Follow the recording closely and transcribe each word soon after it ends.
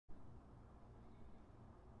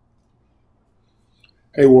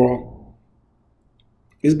Hey world,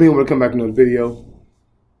 it's been able to come back to another video.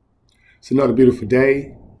 It's another beautiful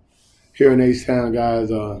day here in H-Town, guys.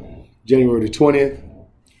 January the 20th,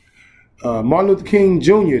 Martin Luther King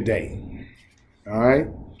Jr. Day. All right.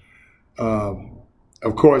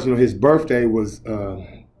 Of course, his birthday was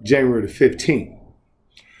January the 15th,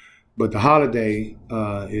 but the holiday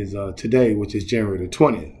is today, which is January the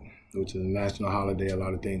 20th, which is a national holiday. A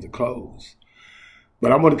lot of things are closed,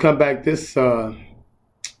 but I'm going to come back this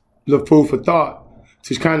little food for thought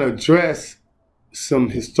to kind of address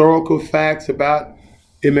some historical facts about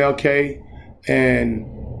MLK and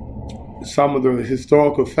some of the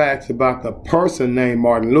historical facts about the person named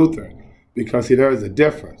Martin Luther, because see, there is a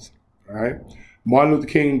difference, right? Martin Luther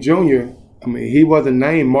King Jr., he wasn't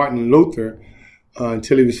named Martin Luther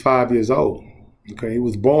until he was 5 years old. Okay, he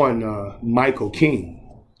was born Michael King.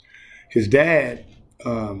 His dad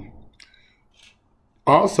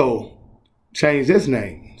also changed his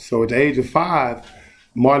name. So at the age of 5,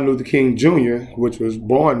 Martin Luther King Jr., which was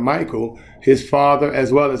born Michael, his father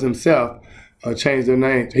as well as himself, changed their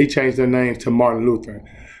name. He changed their name to Martin Luther,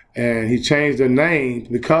 and he changed their name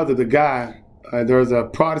because of the guy. There was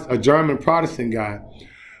a German Protestant guy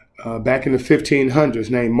back in the 1500s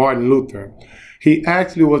named Martin Luther. He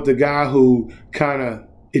actually was the guy who kind of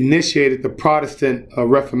initiated the Protestant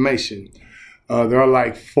Reformation. There are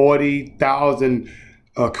like 40,000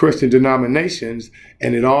 Christian denominations,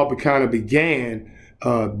 and it all kind of began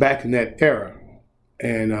back in that era.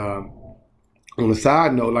 And on a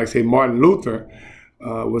side note, like say Martin Luther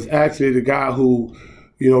was actually the guy who,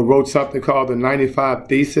 wrote something called the 95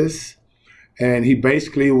 Thesis, and he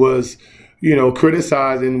basically was,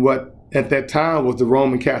 criticizing what at that time was the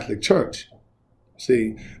Roman Catholic Church.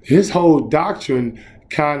 See, his whole doctrine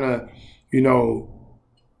kind of,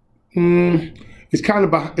 it's kind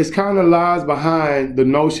of lies behind the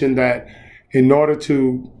notion that in order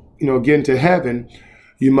to, get into heaven,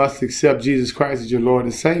 you must accept Jesus Christ as your Lord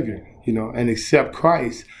and Savior, and accept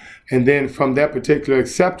Christ. And then from that particular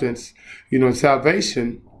acceptance,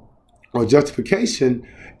 salvation or justification,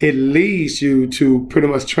 it leads you to pretty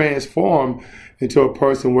much transform into a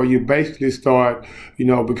person where you basically start,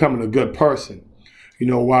 becoming a good person.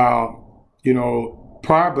 While,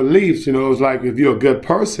 prior beliefs, it was like if you're a good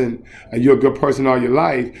person and you're a good person all your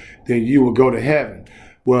life, then you will go to heaven.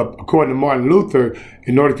 Well, according to Martin Luther,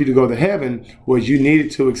 in order for you to go to heaven, you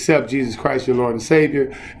needed to accept Jesus Christ, your Lord and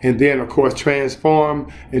Savior, and then, of course,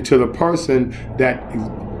 transform into the person that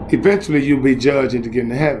eventually you'll be judged into getting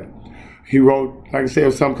to heaven. He wrote, like I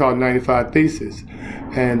said, something called 95 Thesis.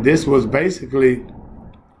 And this was basically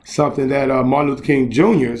something that Martin Luther King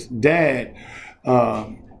Jr.'s dad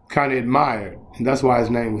kind of admired. And that's why his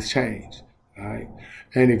name was changed. All right.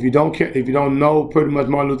 And if you don't know pretty much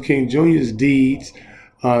Martin Luther King Jr.'s deeds,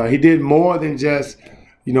 he did more than just,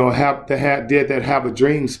 did that Have a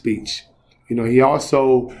Dream speech. He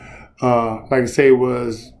also, like I say,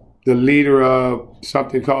 was the leader of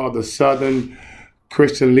something called the Southern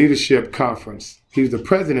Christian Leadership Conference. He was the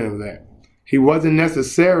president of that. He wasn't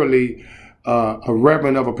necessarily a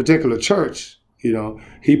reverend of a particular church.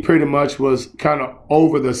 He pretty much was kind of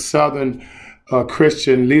over the Southern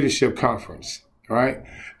Christian Leadership Conference, right?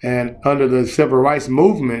 And under the Civil Rights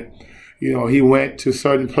Movement, he went to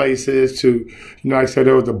certain places to, like I said,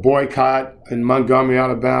 there was a boycott in Montgomery,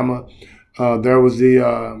 Alabama. There was he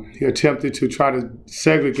attempted to try to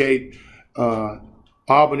segregate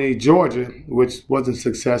Albany, Georgia, which wasn't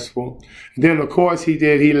successful. And then, of course, he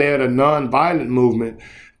led a nonviolent movement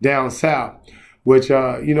down south, which,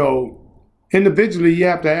 individually, you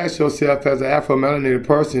have to ask yourself as an Afro-melanated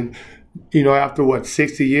person, after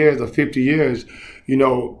 60 years or 50 years,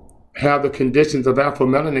 have the conditions of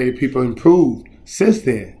Afro-melanated people improved since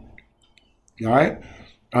then? All right?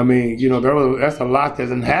 That's a lot that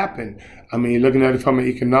hasn't happened. Looking at it from an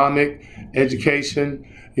economic, education,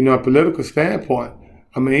 a political standpoint.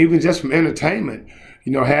 Even just from entertainment,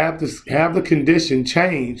 have the condition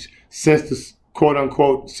changed since the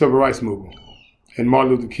quote-unquote Civil Rights Movement and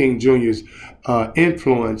Martin Luther King Jr.'s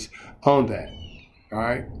influence on that. All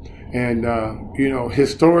right? And,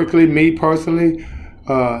 historically, me personally,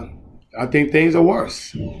 I think things are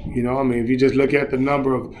worse. If you just look at the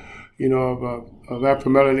number of, of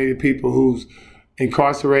Afro-melanated people who's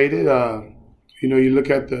incarcerated, you look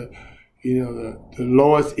at the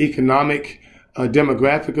lowest economic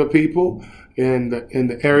demographic of people in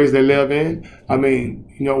the areas they live in.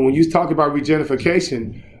 When you talk about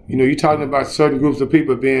regentrification, you're talking about certain groups of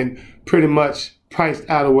people being pretty much priced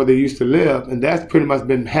out of where they used to live, and that's pretty much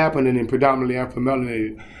been happening in predominantly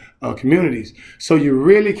Afro-melanated communities. So you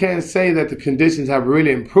really can't say that the conditions have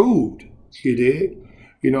really improved. You did,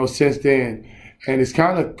 since then. And it's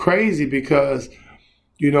kind of crazy because,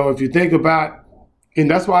 you know, if you think about, and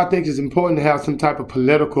that's why I think it's important to have some type of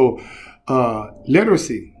political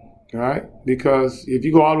literacy, all right? Because if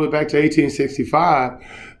you go all the way back to 1865,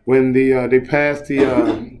 when they passed the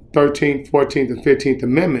 13th, 14th, and 15th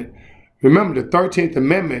Amendment, remember the 13th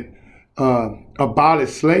Amendment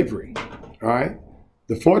abolished slavery, all right?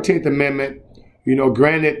 The 14th Amendment, you know,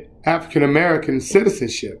 granted African American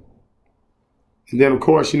citizenship. And then, of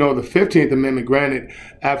course, you know, the 15th Amendment granted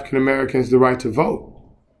African Americans the right to vote.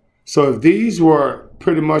 So if these were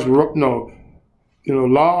pretty much, you know,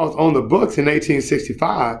 laws on the books in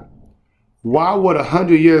 1865, why would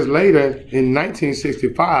 100 years later in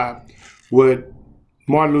 1965 would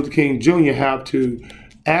Martin Luther King Jr. have to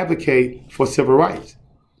advocate for civil rights?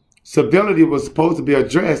 Civility was supposed to be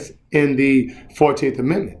addressed in the 14th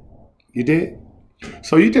Amendment. You did?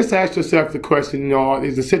 So you just ask yourself the question, you know,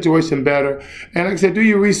 is the situation better? And like I said, do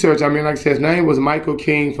your research. I mean, like I said, his name was Michael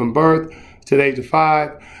King from birth to the age of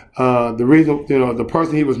 5. The reason, you know, the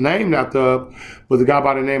person he was named after was a guy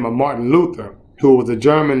by the name of Martin Luther, who was a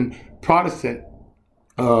German Protestant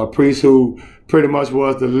priest who pretty much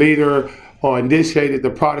was the leader or initiated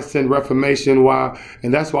the Protestant Reformation.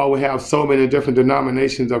 And that's why we have so many different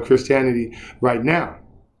denominations of Christianity right now.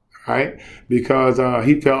 Right? Because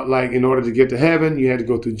he felt like in order to get to heaven, you had to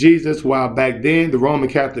go through Jesus. While back then, the Roman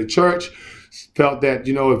Catholic Church felt that,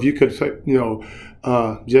 you know, if you could, you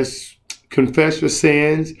know, just confess your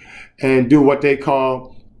sins and do what they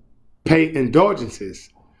call pay indulgences.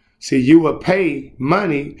 See, you would pay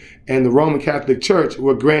money and the Roman Catholic Church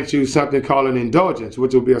would grant you something called an indulgence,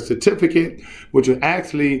 which will be a certificate, which will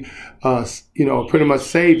actually, you know, pretty much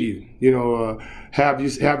save you, you know, have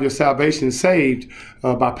your salvation saved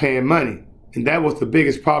by paying money. And that was the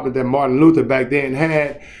biggest problem that Martin Luther back then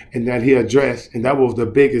had and that he addressed. And that was the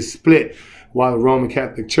biggest split why the Roman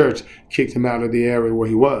Catholic Church kicked him out of the area where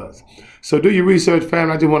he was. So do your research,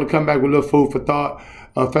 family. I just want to come back with a little food for thought.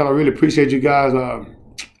 Family, I really appreciate you guys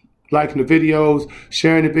liking the videos,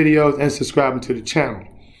 sharing the videos, and subscribing to the channel.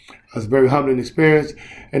 It's a very humbling experience.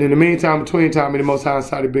 And in the meantime, between time, may the Most High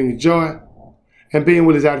inside of bring you joy and being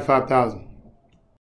with His out of 5,000.